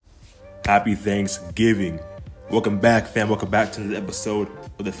Happy Thanksgiving. Welcome back, fam. Welcome back to the episode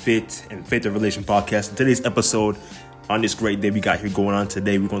of the Fit and Faith of Relation podcast. In today's episode, on this great day we got here going on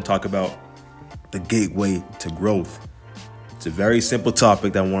today, we're going to talk about the gateway to growth. It's a very simple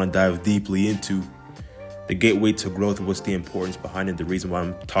topic that I want to dive deeply into. The gateway to growth, what's the importance behind it, the reason why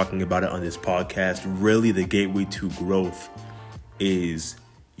I'm talking about it on this podcast. Really, the gateway to growth is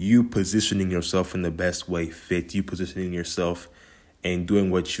you positioning yourself in the best way fit, you positioning yourself and doing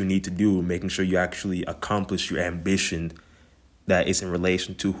what you need to do, making sure you actually accomplish your ambition that is in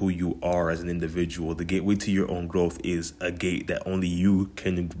relation to who you are as an individual. The gateway to your own growth is a gate that only you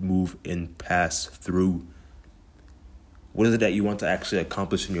can move and pass through. What is it that you want to actually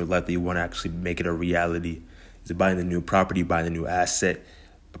accomplish in your life, that you want to actually make it a reality? Is it buying a new property, buying a new asset,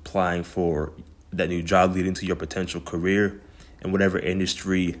 applying for that new job leading to your potential career in whatever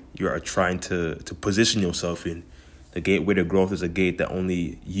industry you are trying to position yourself in? The gateway to growth is a gate that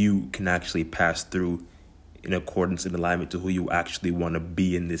only you can actually pass through in accordance and alignment to who you actually want to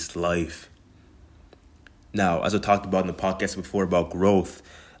be in this life. Now, as I talked about in the podcast before about growth,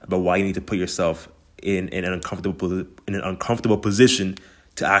 about why you need to put yourself in an uncomfortable position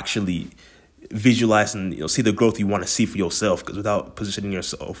to actually visualize and see the growth you want to see for yourself. Because without positioning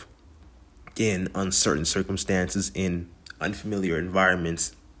yourself in uncertain circumstances, in unfamiliar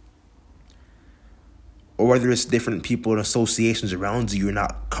environments, or whether it's different people and associations around you you're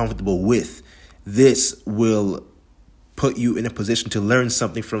not comfortable with, this will put you in a position to learn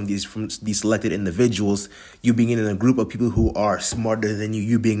something from these selected individuals. You being in a group of people who are smarter than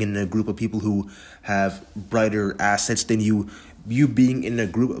you being in a group of people who have brighter assets than you being in a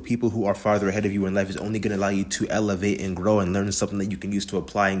group of people who are farther ahead of you in life is only going to allow you to elevate and grow and learn something that you can use to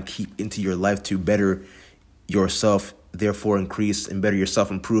apply and keep into your life to better yourself, therefore increase and better your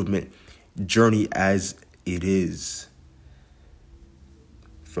self-improvement journey as it is.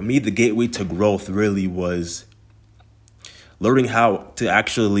 For me, the gateway to growth really was learning how to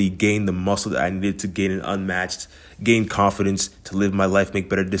actually gain the muscle that I needed to gain confidence to live my life, make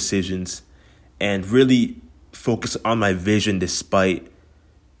better decisions, and really focus on my vision despite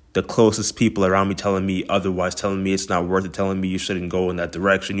the closest people around me telling me otherwise, telling me it's not worth it, telling me you shouldn't go in that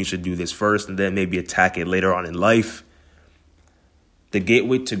direction, you should do this first, and then maybe attack it later on in life. The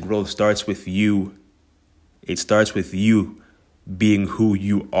gateway to growth starts with you. It starts with you being who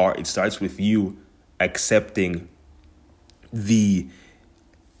you are. It starts with you accepting the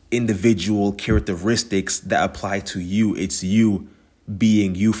individual characteristics that apply to you. It's you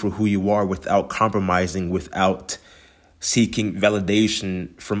being you for who you are without compromising, without seeking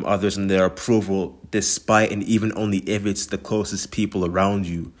validation from others and their approval, despite and even only if it's the closest people around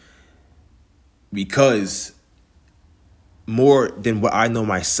you. Because more than what I know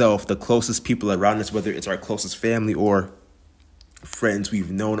myself, the closest people around us, whether it's our closest family or friends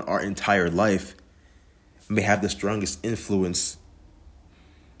we've known our entire life, may have the strongest influence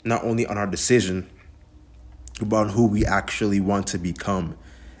not only on our decision, but on who we actually want to become.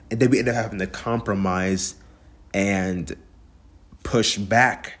 And then we end up having to compromise and push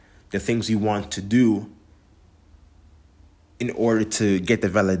back the things we want to do in order to get the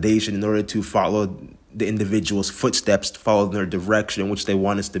validation, in order to follow the individual's footsteps, to follow their direction in which they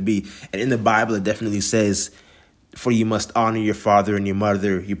want us to be. And in the Bible, it definitely says, for you must honor your father and your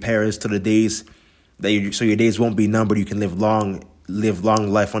mother, your parents, till the days so your days won't be numbered. You can live long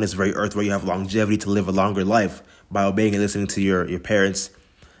life on this very earth where you have longevity to live a longer life by obeying and listening to your parents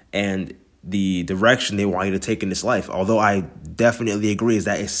and the direction they want you to take in this life. Although I definitely agree is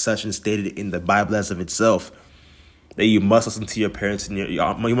that it's such and stated in the Bible as of itself, that you must listen to your parents and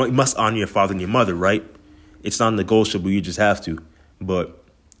you must honor your father and your mother, right? It's non-negotiable. You just have to. But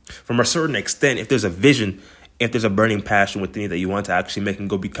from a certain extent, if there's a vision, if there's a burning passion within you that you want to actually make and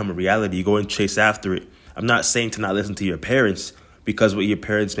go become a reality, you go and chase after it. I'm not saying to not listen to your parents, because what your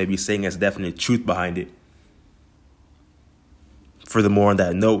parents may be saying has definite truth behind it. Furthermore, on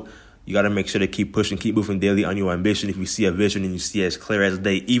that note, you got to make sure to keep pushing, keep moving daily on your ambition. If you see a vision and you see it as clear as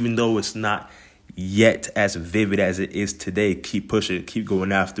day, even though it's not yet as vivid as it is today, keep pushing, keep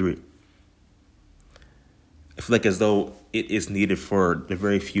going after it. I feel like as though it is needed for the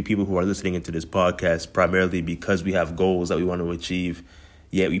very few people who are listening into this podcast, primarily because we have goals that we want to achieve,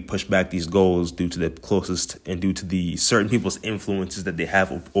 yet we push back these goals due to the closest and due to the certain people's influences that they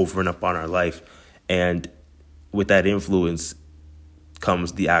have over and up on our life. And with that influence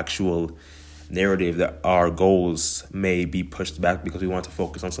comes the actual narrative that our goals may be pushed back because we want to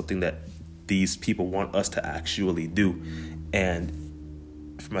focus on something that these people want us to actually do.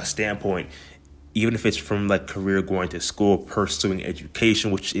 And from a standpoint, even if it's from like career, going to school, pursuing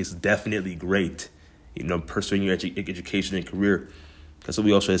education, which is definitely great, pursuing your education and career, That's what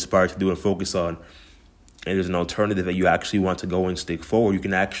we also aspire to do and focus on. And there's an alternative that you actually want to go and stick forward. You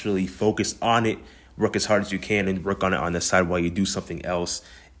can actually focus on it, work as hard as you can, and work on it on the side while you do something else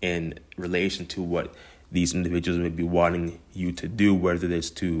in relation to what these individuals may be wanting you to do, whether it's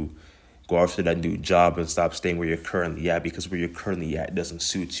to go after that new job and stop staying where you're currently at because where you're currently at doesn't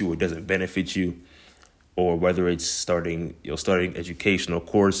suit you or doesn't benefit you, or whether it's starting educational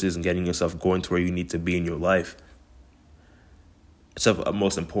courses and getting yourself going to where you need to be in your life. It's of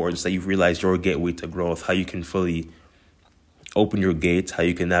utmost importance that you realize your gateway to growth, how you can fully open your gates, how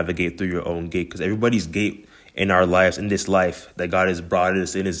you can navigate through your own gate, because everybody's gate in our lives, in this life that God has brought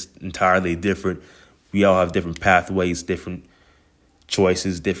us in, is entirely different. We all have different pathways, different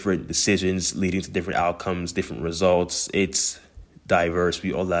choices, different decisions leading to different outcomes, different results. It's diverse.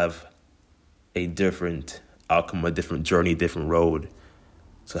 We all have a different outcome, a different journey, different road.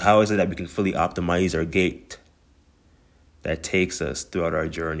 So how is it that we can fully optimize our gate that takes us throughout our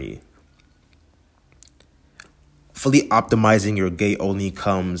journey? Fully optimizing your gate only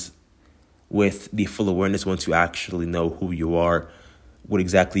comes with the full awareness once you actually know who you are, what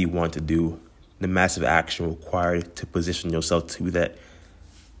exactly you want to do, the massive action required to position yourself to be that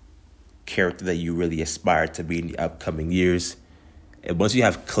character that you really aspire to be in the upcoming years. And once you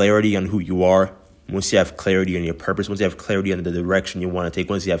have clarity on who you are, once you have clarity on your purpose, once you have clarity on the direction you want to take,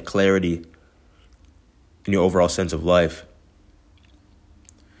 once you have clarity in your overall sense of life,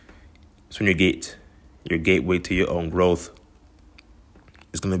 so when your gateway to your own growth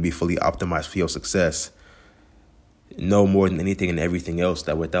is going to be fully optimized for your success. No more than anything and everything else,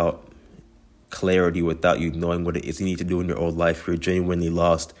 that without clarity, without you knowing what it is you need to do in your own life, you're genuinely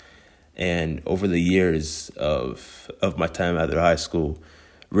lost. And over the years of my time after high school,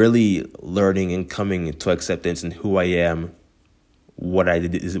 really learning and coming into acceptance in who I am, what I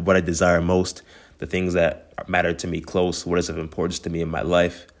desire most, the things that matter to me close, what is of importance to me in my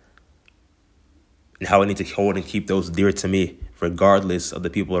life, and how I need to hold and keep those dear to me, regardless of the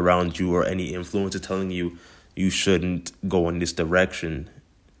people around you or any influencer telling you you shouldn't go in this direction.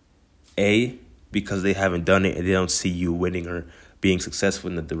 A, because they haven't done it and they don't see you winning or being successful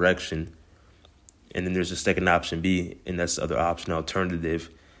in the direction. And then there's a second option, B, and that's the other option, alternative,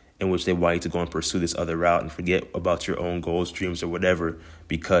 in which they want you to go and pursue this other route and forget about your own goals, dreams, or whatever,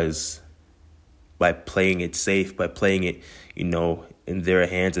 because by playing it safe, by playing it, in their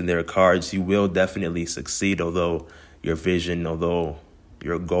hands and their cards, you will definitely succeed, although your vision, although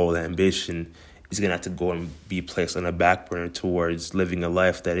your goal, ambition is going to have to go and be placed on a back burner towards living a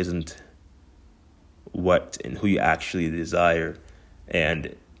life that isn't what and who you actually desire.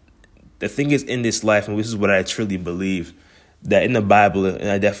 And the thing is, in this life, and this is what I truly believe, that in the Bible, and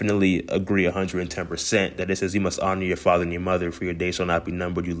I definitely agree 110%, that it says you must honor your father and your mother, for your days shall not be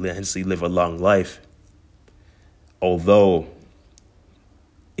numbered. You hensely live a long life. Although,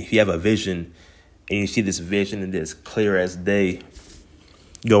 if you have a vision and you see this vision and it's clear as day,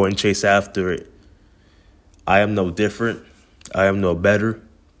 go and chase after it. I am no different. I am no better.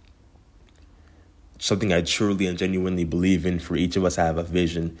 Something I truly and genuinely believe in. For each of us, I have a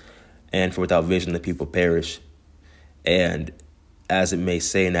vision, and for without vision, the people perish. And as it may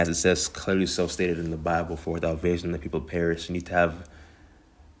say, and as it says clearly so stated in the Bible, for without vision, the people perish. You need to have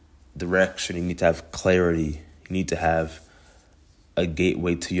direction. You need to have clarity. You need to have a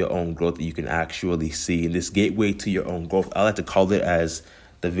gateway to your own growth that you can actually see. And this gateway to your own growth, I like to call it as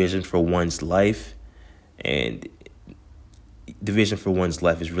the vision for one's life. And the vision for one's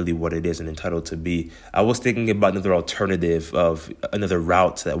life is really what it is and entitled to be. I was thinking about another alternative of another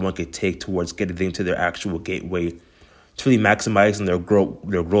route that one could take towards getting into their actual gateway, to really maximizing their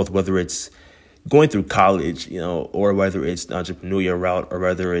growth, whether it's going through college, or whether it's the entrepreneurial route, or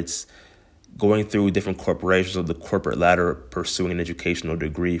whether it's going through different corporations or the corporate ladder, pursuing an educational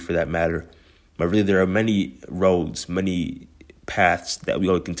degree for that matter. But really, there are many roads, many paths that we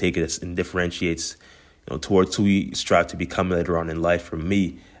all can take and differentiates towards who we strive to become later on in life. For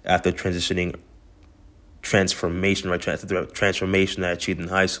me, after transformation that I achieved in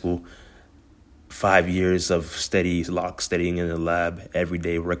high school, 5 years of studying in the lab, every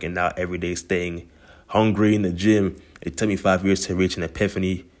day working out, every day staying hungry in the gym. It took me 5 years to reach an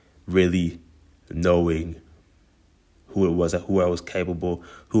epiphany, really knowing who it was, who I was capable,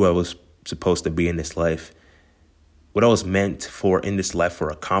 who I was supposed to be in this life, what I was meant for in this life for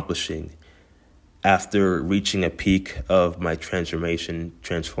accomplishing. After reaching a peak of my transformation,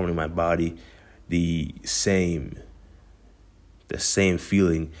 transforming my body, the same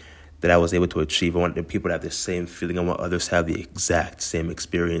feeling that I was able to achieve. I want the people to have the same feeling. I want others to have the exact same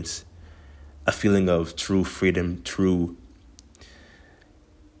experience. A feeling of true freedom, true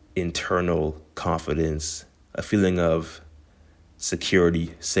internal confidence, a feeling of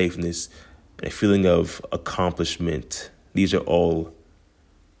security, safeness, and a feeling of accomplishment. These are all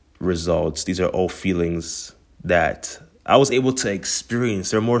results. These are all feelings that I was able to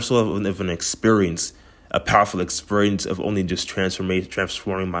experience. They're more so of an experience, a powerful experience of only just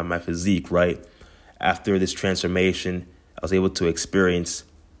transforming my physique, right? After this transformation, I was able to experience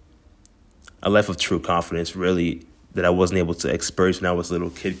a life of true confidence, really, that I wasn't able to experience when I was a little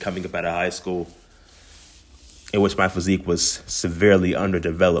kid coming up out of high school, in which my physique was severely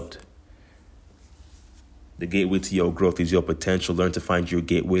underdeveloped. The gateway to your growth is your potential. Learn to find your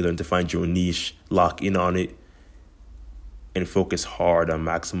gateway, learn to find your niche, lock in on it, and focus hard on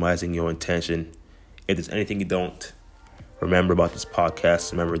maximizing your intention. If there's anything you don't remember about this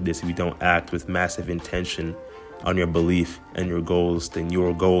podcast, remember this: if you don't act with massive intention on your belief and your goals, then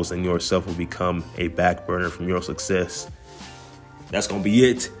your goals and yourself will become a back burner from your success. That's going to be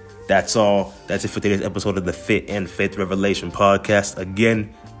it. That's all. That's it for today's episode of the Fit and Faith Revelation podcast.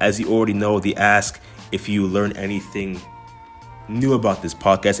 Again, as you already know, the ask: if you learn anything new about this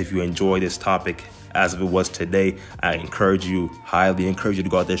podcast, if you enjoy this topic as if it was today, I highly encourage you to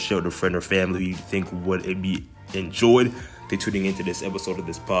go out there, share with a friend or family who you think would be enjoyed. They're tuning into this episode of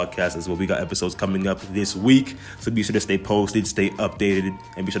this podcast as well. We got episodes coming up this week, so be sure to stay posted, stay updated,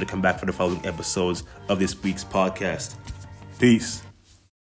 and be sure to come back for the following episodes of this week's podcast. Peace.